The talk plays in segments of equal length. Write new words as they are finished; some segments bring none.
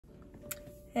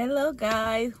Hello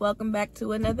guys, welcome back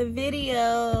to another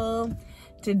video.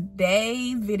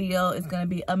 Today's video is going to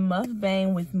be a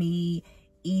mukbang with me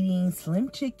eating slim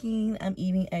chicken. I'm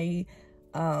eating a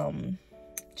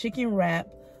chicken wrap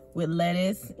with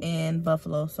lettuce and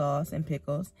buffalo sauce and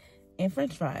pickles and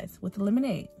french fries with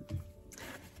lemonade.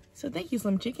 So thank you,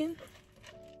 Slim Chicken.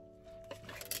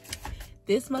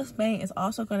 This mukbang is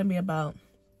also going to be about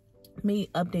me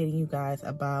updating you guys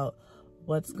about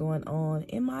what's going on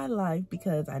in my life,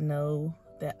 because I know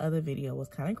that other video was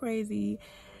kind of crazy,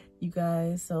 you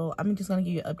guys. So I'm just gonna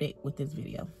give you an update with this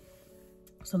video.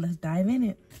 So let's dive in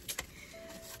it.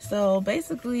 So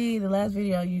basically, the last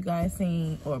video you guys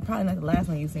seen, or probably not the last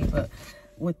one you seen, but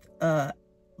with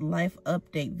life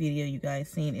update video you guys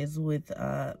seen, is with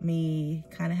me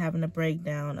kind of having a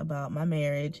breakdown about my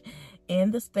marriage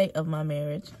and the state of my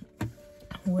marriage.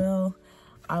 Well,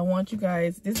 I want you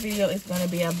guys, this video is going to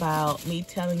be about me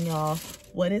telling y'all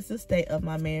what is the state of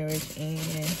my marriage and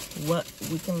what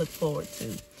we can look forward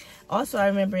to. Also, I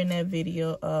remember in that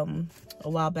video a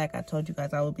while back, I told you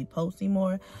guys I would be posting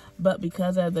more, but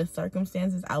because of the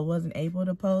circumstances, I wasn't able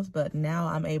to post. But now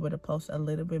I'm able to post a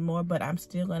little bit more, but I'm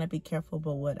still going to be careful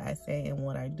about what I say and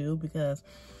what I do, because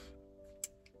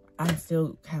I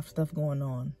still have stuff going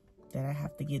on that I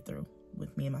have to get through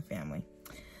with me and my family.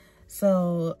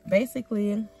 So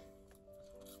basically,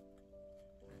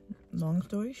 long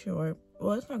story short,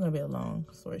 well, it's not going to be a long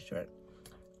story short.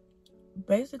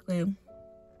 Basically,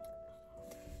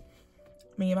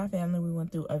 me and my family, we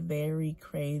went through a very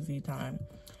crazy time.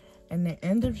 And the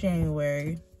end of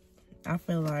January, I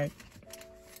feel like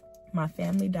my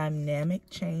family dynamic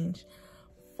changed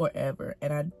forever.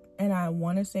 And I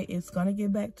want to say it's going to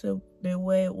get back to the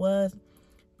way it was,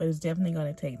 but it's definitely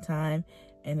going to take time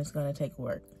and it's going to take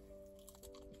work.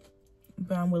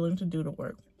 But I'm willing to do the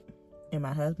work, and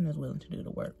my husband is willing to do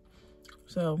the work.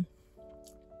 So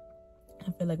I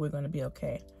feel like we're going to be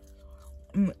okay.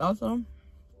 Also,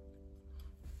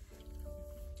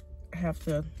 I have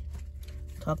to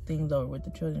talk things over with the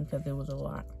children because there was a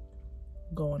lot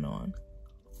going on.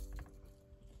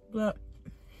 But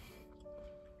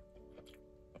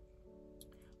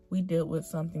we dealt with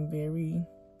something very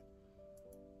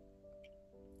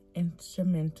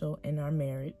instrumental in our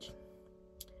marriage.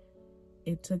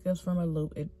 It took us from a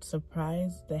loop. It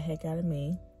surprised the heck out of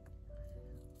me.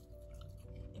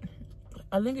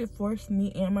 I think it forced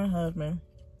me and my husband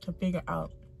to figure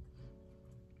out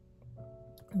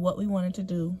what we wanted to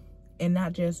do and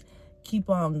not just keep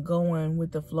on going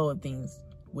with the flow of things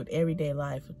with everyday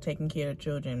life, taking care of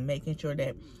children, making sure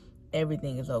that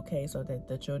everything is okay so that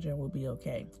the children will be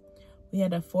okay. We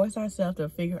had to force ourselves to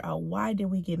figure out, why did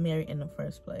we get married in the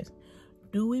first place?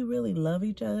 Do we really love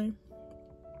each other?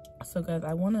 So guys,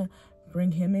 I want to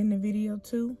bring him in the video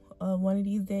too one of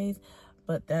these days,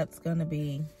 but that's gonna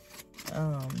be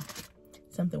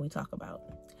something we talk about.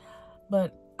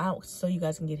 But so you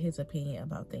guys can get his opinion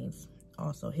about things,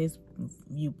 also his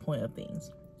viewpoint of things.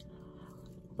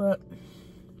 But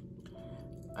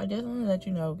I just want to let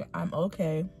you know I'm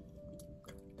okay.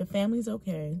 The family's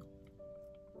okay.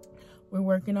 We're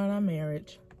working on our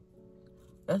marriage.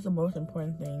 That's the most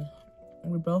important thing.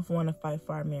 We both want to fight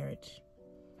for our marriage.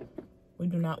 We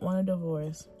do not want a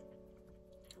divorce.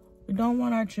 We don't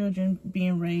want our children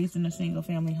being raised in a single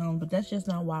family home, but that's just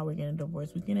not why we're getting a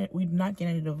divorce. We're not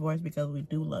getting a divorce because we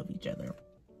do love each other.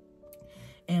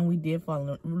 And we did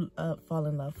fall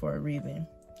in love for a reason.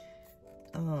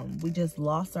 We just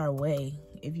lost our way,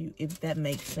 if that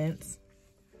makes sense.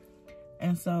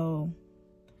 And so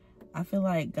I feel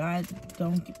like God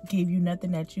don't give you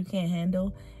nothing that you can't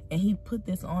handle. And he put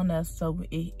this on us so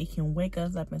it can wake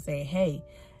us up and say, hey,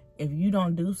 if you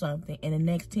don't do something in the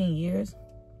next 10 years,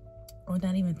 or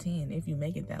not even 10, if you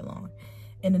make it that long,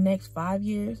 in the next 5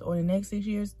 years or the next 6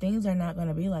 years, things are not going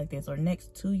to be like this. Or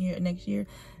next year,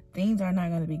 things are not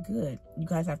going to be good. You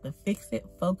guys have to fix it,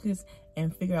 focus,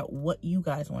 and figure out what you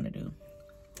guys want to do.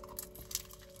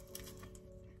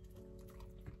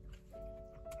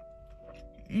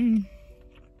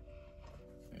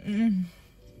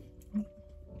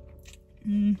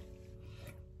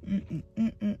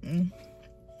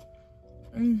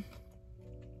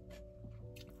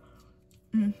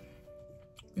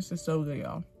 This is so good,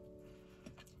 y'all.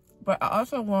 But I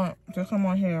also want to come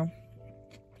on here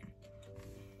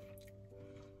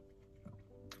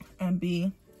and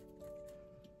be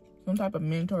some type of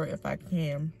mentor if I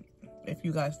can, if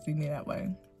you guys see me that way.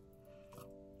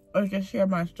 Or just share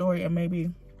my story and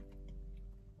maybe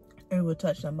it will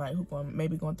touch somebody who's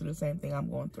maybe going through the same thing I'm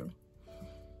going through.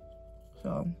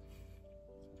 So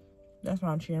that's why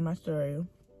I'm sharing my story.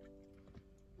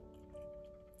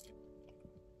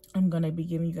 I'm going to be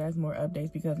giving you guys more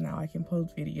updates because now I can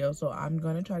post videos. So I'm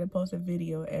going to try to post a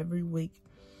video every week,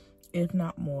 if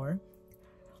not more.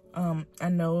 I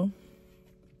know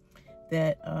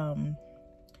that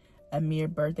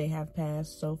Amir's birthday have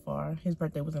passed so far. His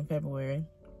birthday was in February.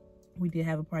 We did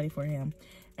have a party for him.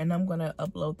 And I'm going to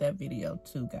upload that video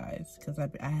too, guys. Because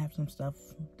I have some stuff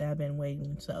that I've been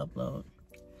waiting to upload.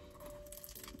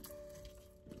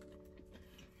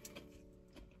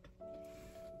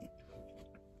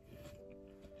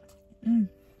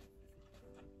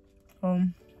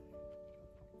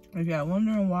 If y'all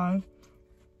wondering why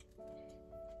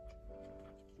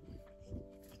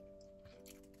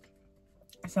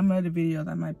some of the videos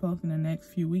I might post in the next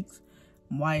few weeks,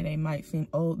 why they might seem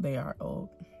old, they are old.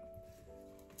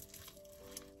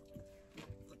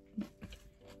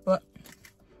 But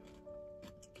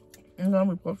I'm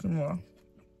gonna be posting more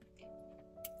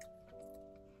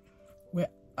with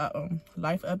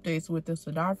life updates with the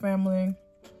Sadar family,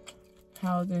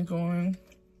 how things going,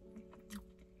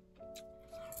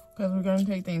 because we're gonna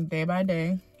take things day by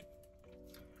day.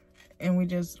 And we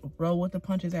just roll with the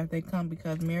punches as they come,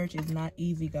 because marriage is not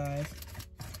easy, guys.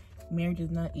 Marriage is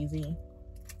not easy.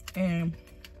 And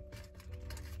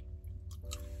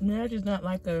marriage is not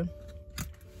like a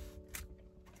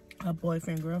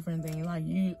boyfriend, girlfriend thing. Like,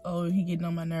 he getting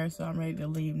on my nerves, so I'm ready to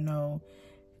leave. No.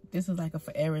 This is like a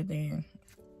forever thing,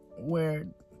 where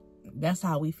that's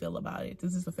how we feel about it.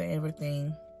 This is a forever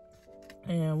thing.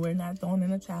 And we're not throwing in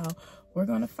the towel. We're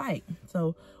going to fight.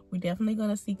 So we're definitely going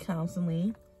to seek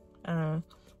counseling. I'm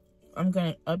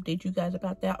going to update you guys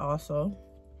about that also.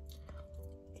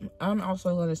 I'm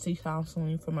also going to seek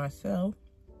counseling for myself,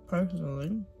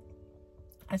 personally.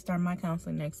 I start my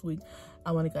counseling next week.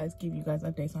 I want to give you guys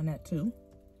updates on that too.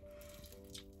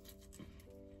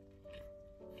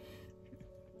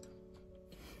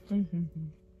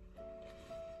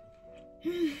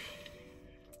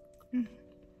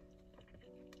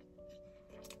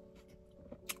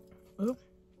 Ooh,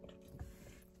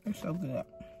 it's so good.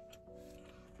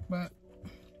 But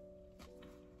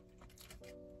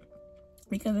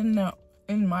because in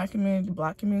my community, the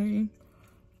Black community,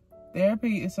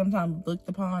 therapy is sometimes looked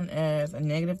upon as a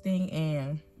negative thing,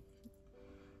 and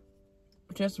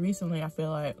just recently, I feel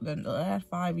like the last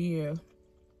 5 years,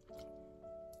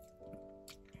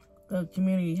 the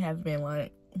community has been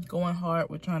like going hard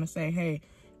with trying to say, hey,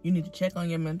 you need to check on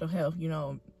your mental health. You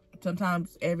know,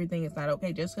 sometimes everything is not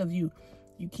okay. Just because you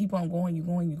keep on going, you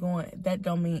going, that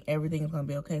don't mean everything is going to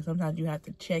be okay. Sometimes you have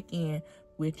to check in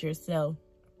with yourself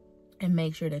and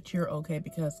make sure that you're okay,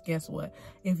 because guess what?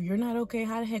 If you're not okay,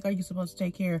 how the heck are you supposed to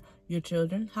take care of your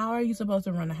children? How are you supposed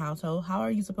to run a household? How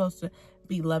are you supposed to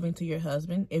be loving to your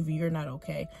husband if you're not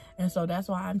okay? And so that's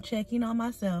why I'm checking on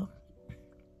myself.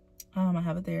 I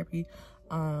have a therapy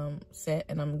set,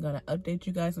 and I'm going to update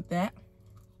you guys with that.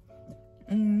 It's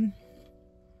going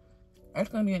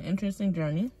to be an interesting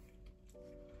journey,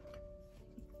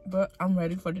 but I'm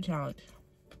ready for the challenge.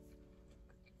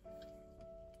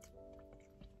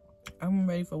 I'm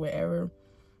ready for whatever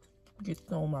gets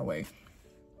thrown my way.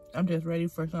 I'm just ready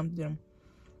for something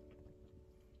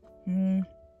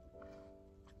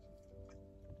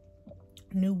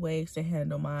new ways to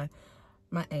handle my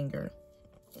anger.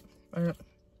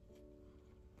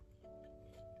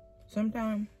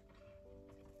 Sometimes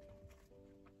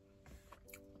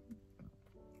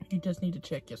you just need to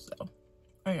check yourself.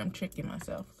 I am checking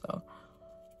myself, so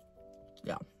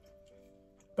yeah.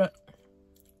 But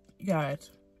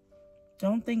guys,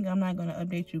 don't think I'm not gonna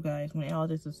update you guys when all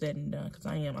this is said and done, because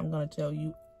I am. I'm gonna tell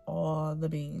you all the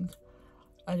beans.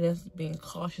 I just being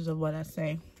cautious of what I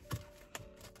say.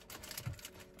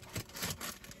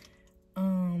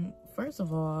 First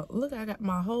of all, look, I got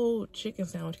my whole chicken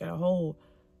sandwich got a whole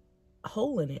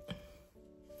hole in it.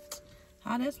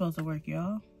 How that's supposed to work,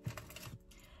 y'all?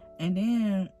 And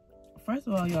then, first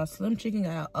of all, y'all, Slim Chicken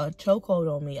got a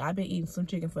chokehold on me. I've been eating Slim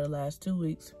Chicken for the last 2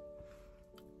 weeks.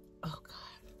 Oh, God.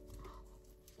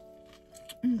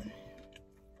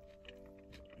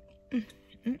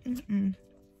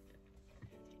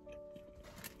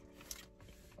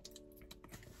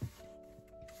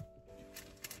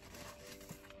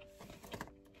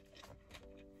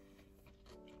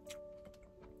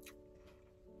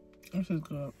 This is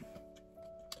good.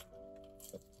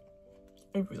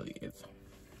 It really is.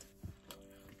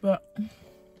 But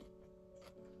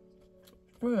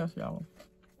what else, y'all?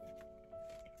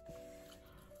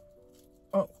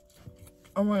 Oh,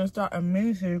 I'm gonna start a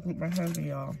mini series with my husband,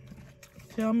 y'all.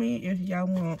 Tell me if y'all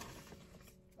want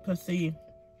to see.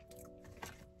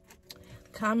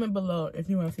 Comment below if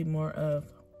you want to see more of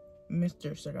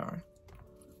Mr. Sadar.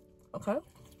 Okay?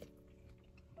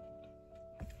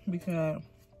 Because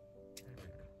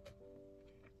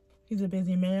He's a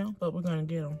busy man, but we're gonna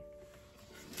get him.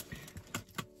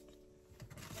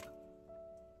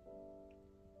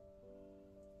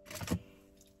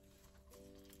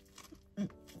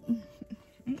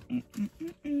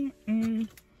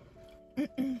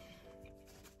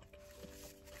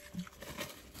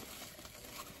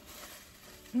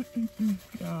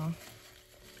 Y'all,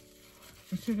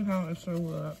 the chicken house is so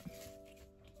good.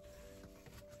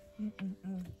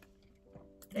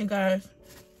 And guys,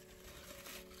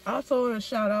 I also want to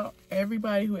shout out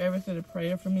everybody who ever said a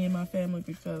prayer for me and my family,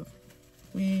 because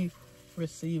we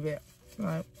receive it.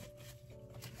 Like,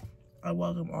 I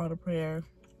welcome all the prayers.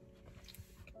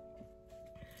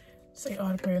 Say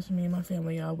all the prayers for me and my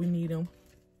family, y'all. We need them.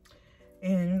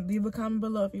 And leave a comment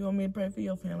below if you want me to pray for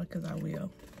your family, because I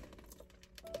will.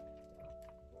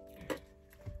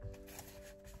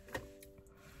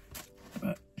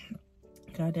 But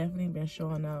God definitely been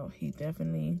showing out. He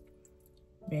definitely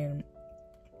been...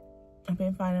 I've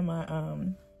been finding my...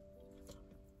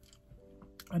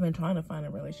 I've been trying to find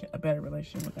a better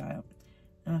relationship with God.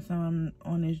 And so I'm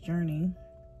on this journey.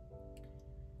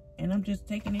 And I'm just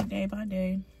taking it day by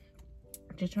day.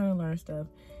 Just trying to learn stuff.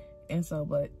 And so,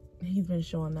 but he's been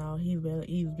showing out. He's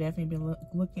definitely been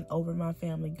looking over my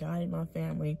family, guiding my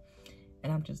family.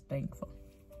 And I'm just thankful.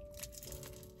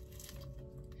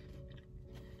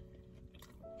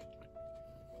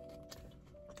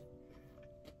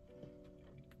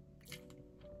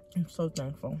 I'm so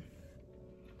thankful.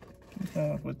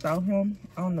 Because without him,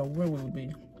 I don't know where we would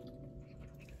be.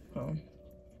 So,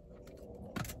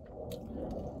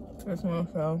 just want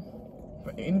to say,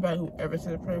 for anybody who ever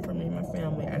said a prayer for me and my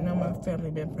family, I know my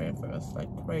family been praying for us like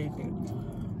crazy.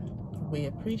 We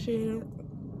appreciate it,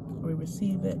 we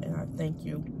receive it, and I thank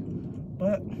you.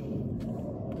 But,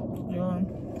 y'all,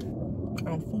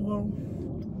 I'm full.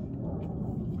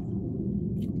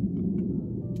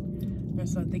 And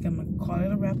so I think I'm going to call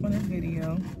it a wrap on this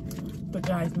video. But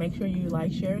guys, make sure you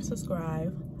like, share, and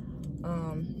subscribe.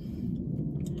 I'm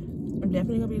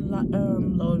definitely going to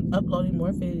be uploading more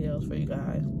videos for you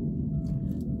guys.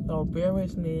 So bear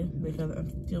with me because I'm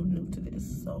still new to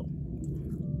this. So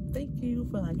thank you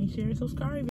for liking, sharing, and subscribing.